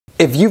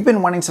If you've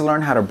been wanting to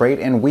learn how to braid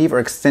and weave or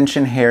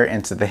extension hair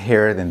into the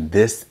hair, then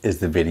this is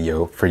the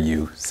video for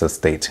you, so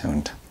stay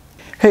tuned.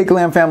 Hey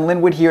GlamFam,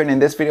 Linwood here, and in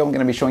this video I'm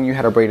going to be showing you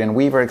how to braid and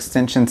weave or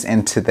extensions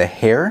into the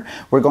hair.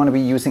 We're going to be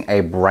using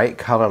a bright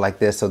color like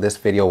this, so this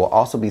video will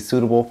also be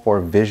suitable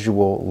for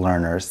visual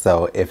learners.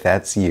 So if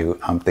that's you,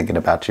 I'm thinking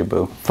about you,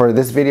 boo. For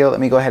this video, let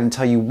me go ahead and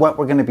tell you what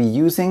we're going to be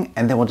using,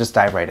 and then we'll just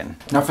dive right in.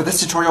 Now for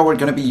this tutorial, we're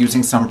going to be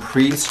using some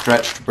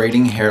pre-stretched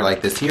braiding hair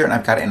like this here, and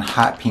I've got it in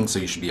hot pink, so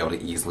you should be able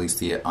to easily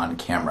see it on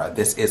camera.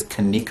 This is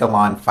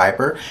Kanekalon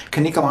fiber.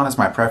 Kanekalon is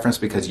my preference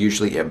because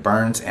usually it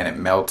burns and it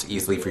melts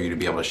easily for you to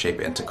be able to shape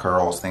it into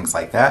curls, things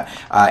like that,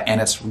 and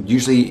it's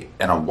usually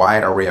in a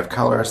wide array of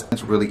colors.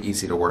 It's really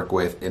easy to work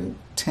with and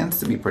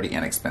tends to be pretty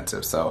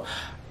inexpensive. So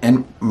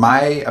in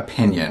my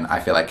opinion, I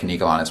feel like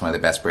Kanekalon is one of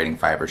the best braiding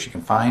fibers you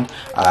can find.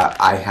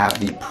 I have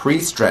the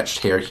pre-stretched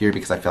hair here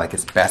because I feel like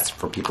it's best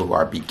for people who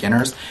are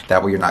beginners.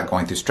 That way you're not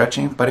going through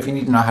stretching, but if you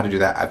need to know how to do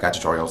that, I've got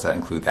tutorials that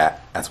include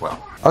that as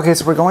well. Okay,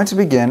 so we're going to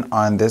begin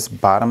on this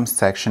bottom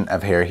section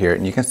of hair here,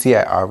 and you can see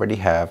I already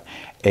have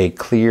a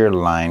clear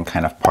line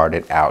kind of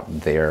parted out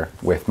there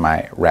with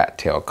my rat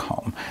tail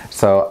comb.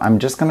 So I'm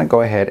just gonna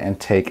go ahead and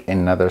take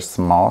another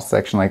small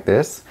section like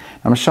this.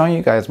 I'm showing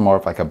you guys more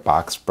of like a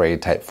box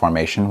braid type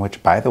formation,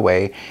 which by the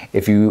way,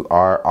 if you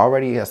are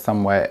already a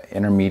somewhat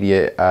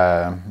intermediate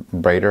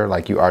braider,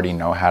 like you already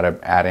know how to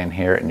add in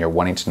hair and you're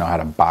wanting to know how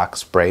to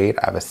box braid,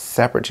 I have a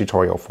separate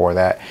tutorial for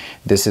that.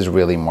 This is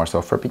really more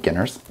so for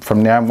beginners.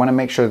 From there, I wanna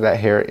make sure that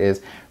hair is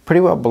pretty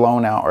well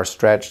blown out or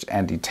stretched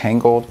and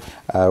detangled.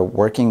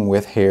 Working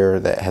with hair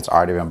that has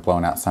already been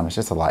blown out some, it's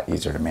just a lot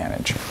easier to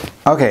manage.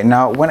 Okay,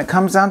 now when it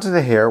comes down to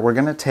the hair, we're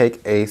gonna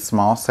take a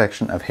small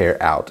section of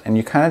hair out, and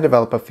you kind of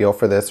develop a feel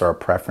for this or a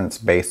preference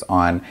based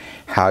on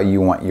how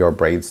you want your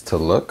braids to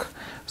look.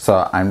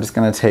 So I'm just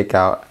gonna take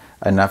out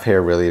enough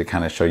hair really to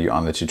kind of show you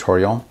on the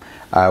tutorial.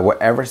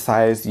 Whatever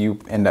size you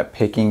end up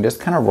picking, just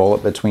kind of roll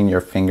it between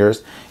your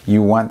fingers.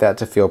 You want that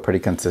to feel pretty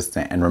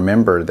consistent, and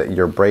remember that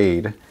your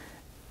braid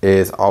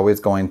is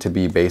always going to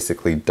be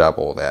basically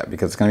double that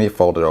because it's going to be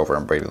folded over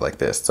and braided like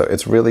this. So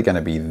it's really going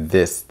to be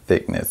this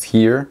thickness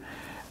here,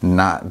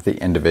 not the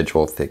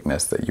individual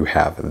thickness that you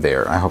have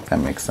there. I hope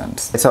that makes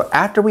sense. So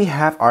after we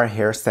have our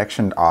hair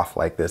sectioned off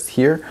like this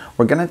here,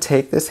 we're going to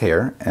take this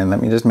hair, and let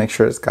me just make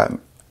sure it's got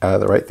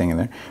the right thing in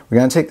there. We're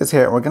going to take this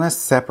hair and we're going to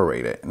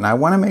separate it. And I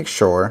want to make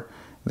sure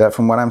that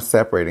from what I'm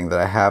separating that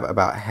I have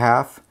about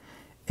half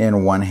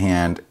in one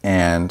hand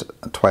and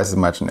twice as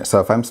much in it. So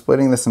if I'm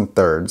splitting this in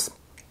thirds,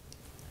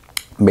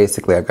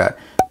 basically I've got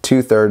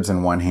 2/3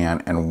 in one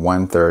hand and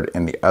 1/3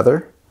 in the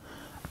other,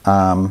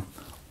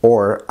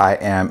 or I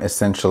am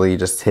essentially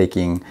just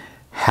taking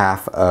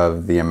half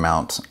of the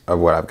amount of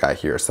what I've got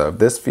here. So if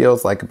this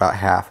feels like about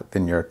half,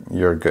 then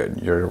you're good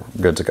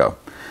to go.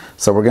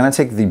 So we're going to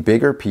take the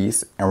bigger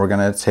piece and we're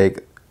going to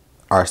take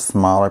our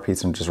smaller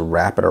piece and just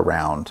wrap it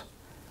around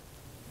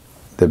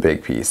the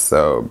big piece.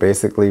 So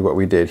basically what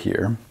we did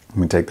here, let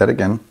me take that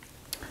again,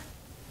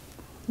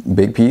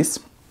 big piece.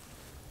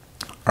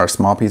 Our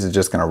small piece is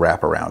just going to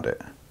wrap around it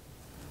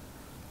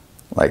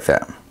like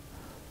that.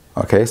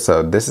 Okay,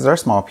 so this is our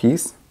small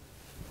piece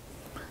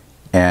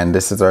and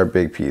this is our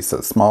big piece. So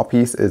the small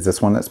piece is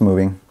this one that's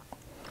moving,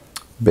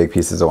 big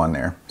piece is the one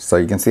there. So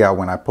you can see how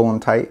when I pull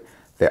them tight,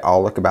 they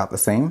all look about the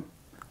same.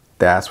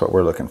 That's what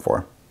we're looking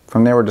for.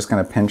 From there, we're just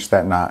going to pinch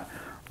that knot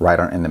right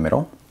on in the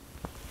middle.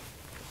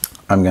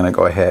 I'm going to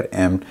go ahead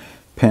and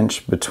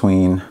pinch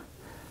between,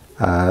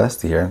 let's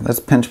see here, let's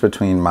pinch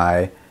between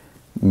my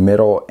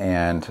middle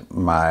and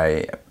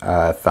my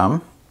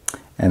thumb,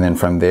 and then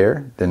from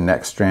there the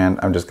next strand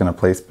I'm just going to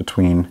place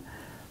between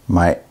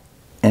my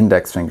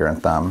index finger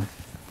and thumb.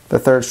 The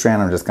third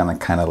strand I'm just going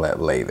to kind of let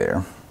lay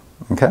there.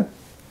 Okay,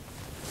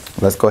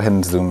 let's go ahead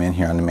and zoom in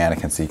here on the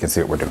mannequin so you can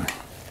see what we're doing.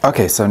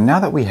 Okay, so now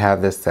that we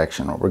have this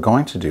section, what we're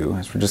going to do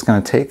is we're just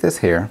going to take this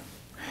hair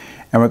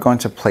and we're going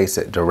to place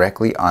it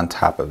directly on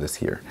top of this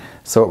here.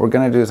 So what we're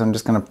going to do is I'm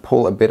just going to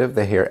pull a bit of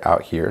the hair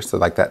out here, so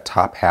like that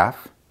top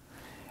half,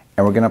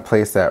 and we're going to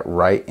place that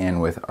right in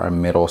with our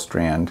middle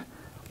strand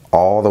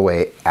all the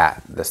way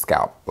at the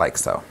scalp, like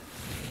so.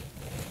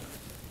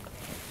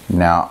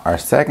 Now our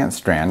second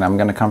strand, I'm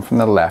going to come from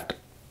the left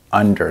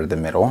under the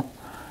middle.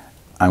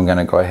 I'm going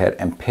to go ahead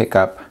and pick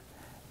up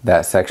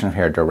that section of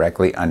hair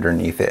directly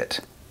underneath it,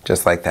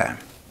 just like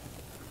that.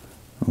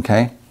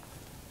 Okay.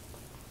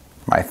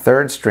 My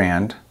third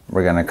strand,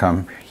 we're going to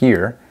come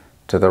here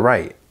to the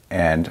right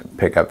and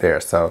pick up there.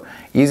 So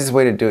easiest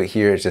way to do it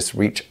here is just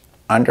reach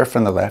under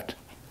from the left,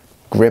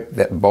 grip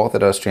both of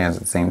those strands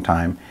at the same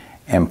time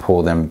and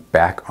pull them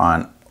back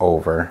on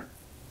over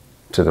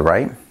to the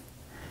right.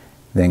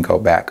 Then go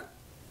back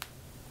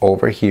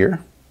over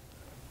here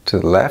to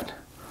the left,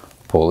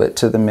 pull it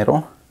to the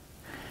middle,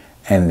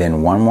 and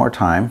then one more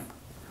time,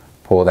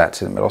 pull that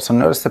to the middle. So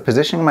notice the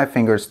position of my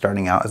fingers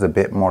starting out is a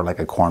bit more like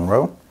a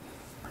cornrow.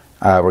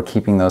 We're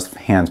keeping those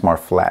hands more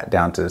flat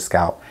down to the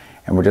scalp,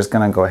 and we're just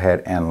gonna go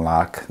ahead and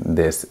lock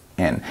this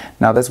in.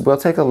 Now this will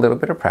take a little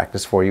bit of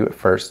practice for you at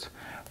first,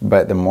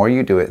 but the more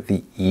you do it,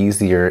 the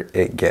easier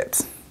it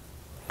gets.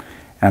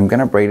 And I'm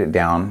gonna braid it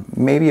down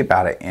maybe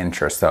about 1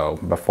 inch or so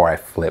before I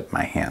flip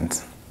my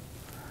hands.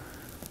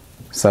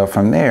 So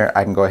from there,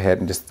 I can go ahead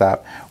and just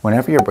stop.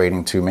 Whenever you're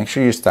braiding too, make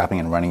sure you're stopping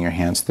and running your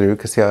hands through,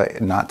 because see how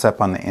it knots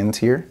up on the ends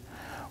here?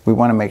 We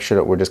wanna make sure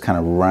that we're just kind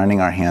of running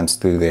our hands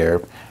through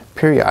there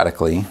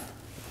periodically,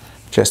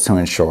 just to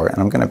ensure. And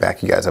I'm gonna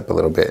back you guys up a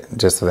little bit,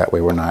 just so that way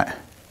we're not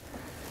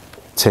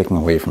taking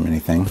away from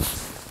anything.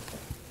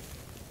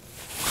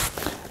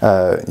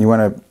 You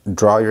wanna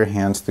draw your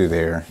hands through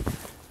there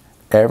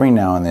every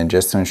now and then,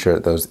 just to ensure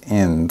that those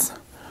ends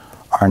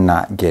are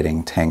not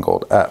getting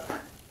tangled up.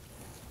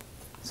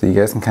 So you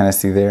guys can kind of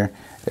see there,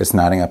 it's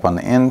knotting up on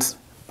the ends.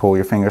 Pull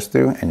your fingers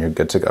through and you're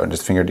good to go.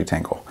 Just finger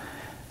detangle.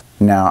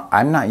 Now,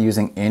 I'm not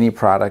using any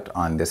product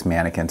on this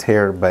mannequin's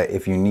hair, but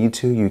if you need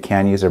to, you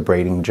can use a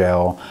braiding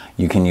gel.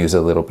 You can use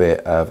a little bit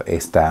of a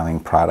styling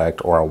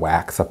product or a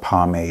wax, a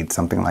pomade,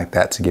 something like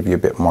that to give you a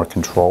bit more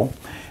control.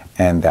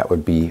 And that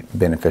would be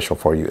beneficial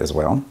for you as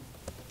well.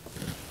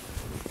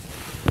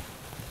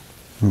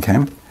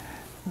 Okay.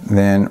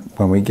 Then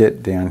when we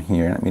get down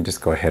here, let me just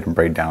go ahead and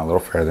braid down a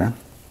little further.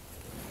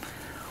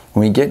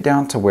 When we get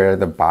down to where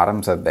the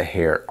bottoms of the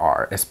hair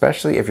are,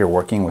 especially if you're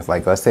working with,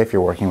 like, let's say if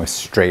you're working with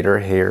straighter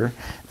hair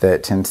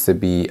that tends to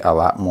be a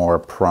lot more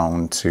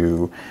prone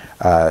to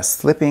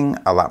slipping,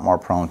 a lot more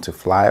prone to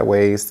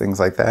flyaways, things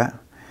like that,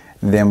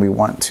 then we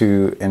want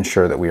to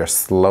ensure that we are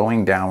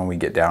slowing down when we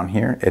get down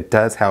here. It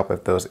does help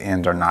if those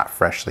ends are not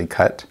freshly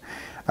cut,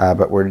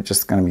 but we're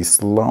just going to be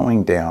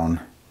slowing down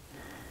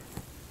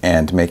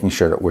and making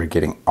sure that we're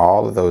getting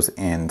all of those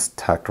ends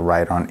tucked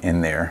right on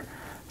in there,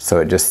 so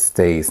it just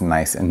stays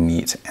nice and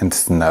neat and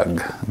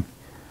snug.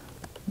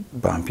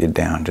 Bump you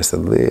down just a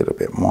little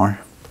bit more.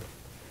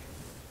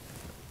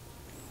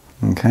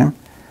 Okay.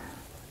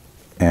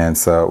 And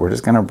so we're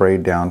just gonna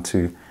braid down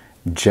to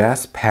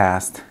just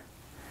past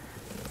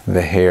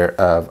the hair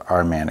of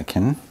our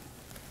mannequin.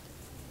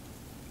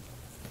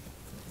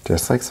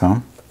 Just like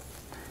so.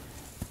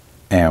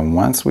 And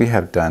once we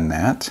have done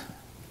that,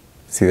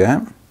 see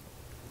that?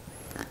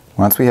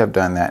 Once we have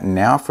done that,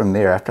 now from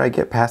there, after I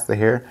get past the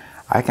hair,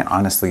 I can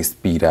honestly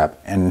speed up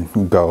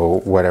and go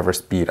whatever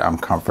speed I'm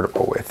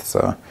comfortable with.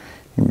 So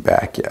you can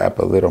back you up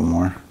a little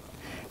more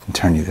and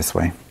turn you this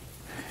way.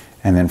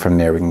 And then from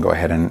there we can go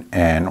ahead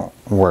and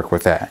work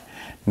with that.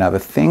 Now the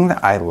thing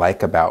that I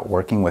like about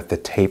working with the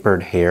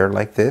tapered hair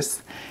like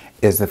this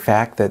is the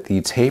fact that the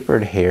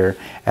tapered hair,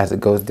 as it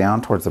goes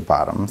down towards the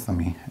bottoms, let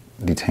me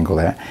detangle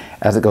that,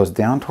 as it goes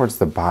down towards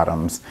the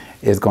bottoms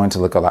is going to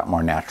look a lot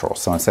more natural.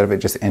 So instead of it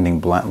just ending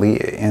bluntly,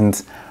 it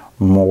ends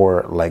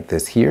more like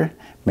this here.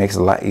 Makes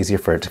it a lot easier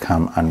for it to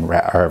come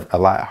or a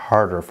lot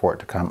harder for it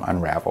to come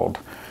unraveled.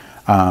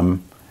 Now,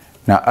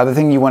 other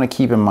thing you want to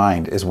keep in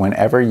mind is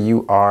whenever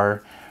you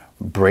are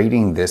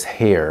braiding this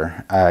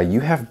hair, you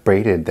have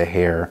braided the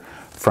hair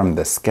from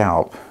the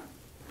scalp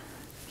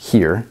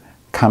here,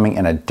 coming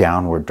in a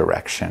downward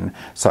direction.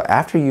 So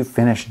after you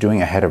finish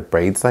doing a head of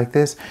braids like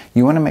this,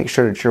 you want to make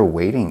sure that you're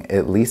waiting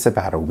at least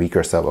about a week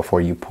or so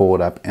before you pull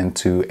it up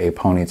into a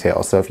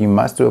ponytail. So if you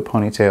must do a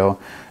ponytail,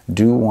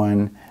 do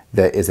one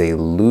that is a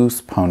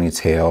loose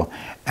ponytail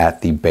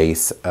at the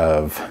base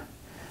of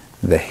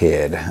the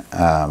head.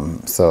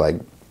 So like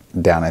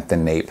down at the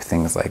nape,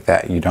 things like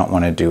that. You don't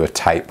want to do a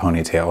tight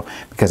ponytail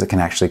because it can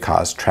actually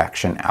cause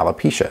traction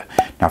alopecia.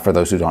 Now, for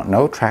those who don't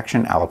know,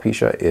 traction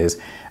alopecia is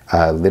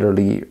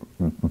literally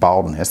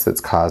baldness that's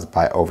caused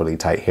by overly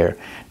tight hair.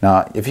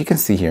 Now, if you can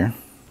see here,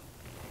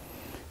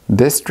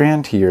 this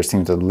strand here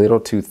seems a little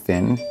too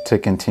thin to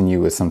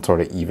continue with some sort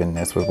of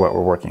evenness with what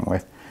we're working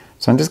with.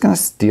 So I'm just going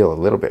to steal a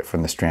little bit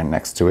from the strand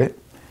next to it.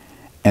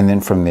 And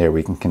then from there,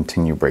 we can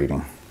continue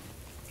braiding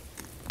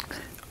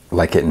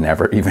like it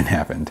never even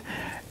happened.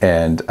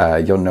 And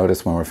you'll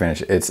notice when we're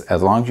finished, it's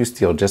as long as you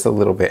steal just a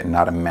little bit and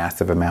not a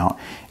massive amount,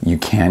 you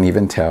can't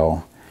even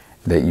tell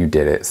that you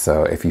did it.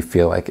 So if you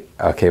feel like,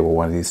 okay, well,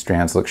 one of these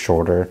strands looks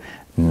shorter,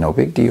 no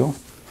big deal.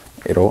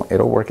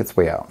 It'll work its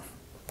way out.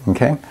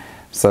 Okay,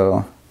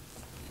 so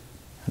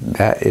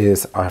that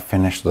is our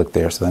finished look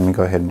there. So let me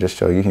go ahead and just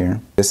show you here.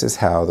 This is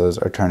how those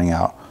are turning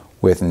out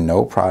with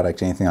no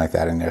product, anything like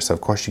that in there. So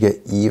of course you get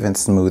even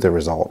smoother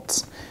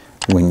results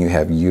when you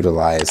have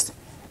utilized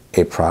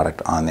a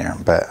product on there.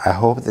 But I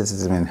hope this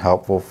has been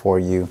helpful for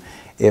you.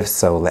 If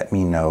so, let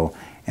me know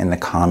in the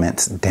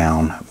comments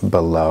down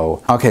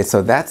below. Okay,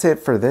 so that's it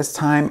for this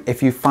time.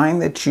 If you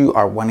find that you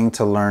are wanting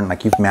to learn,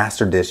 like you've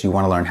mastered this, you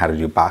want to learn how to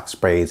do box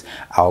braids,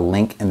 I'll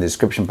link in the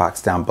description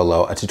box down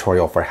below a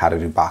tutorial for how to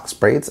do box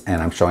braids,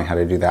 and I'm showing how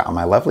to do that on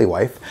my lovely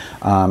wife,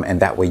 and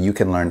that way you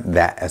can learn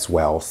that as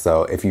well.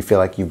 So if you feel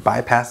like you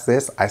bypassed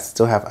this, I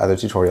still have other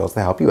tutorials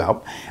to help you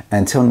out.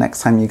 Until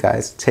next time, you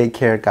guys, take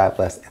care, God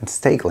bless, and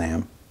stay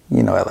glam.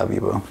 You know I love you,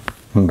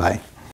 boo. Bye.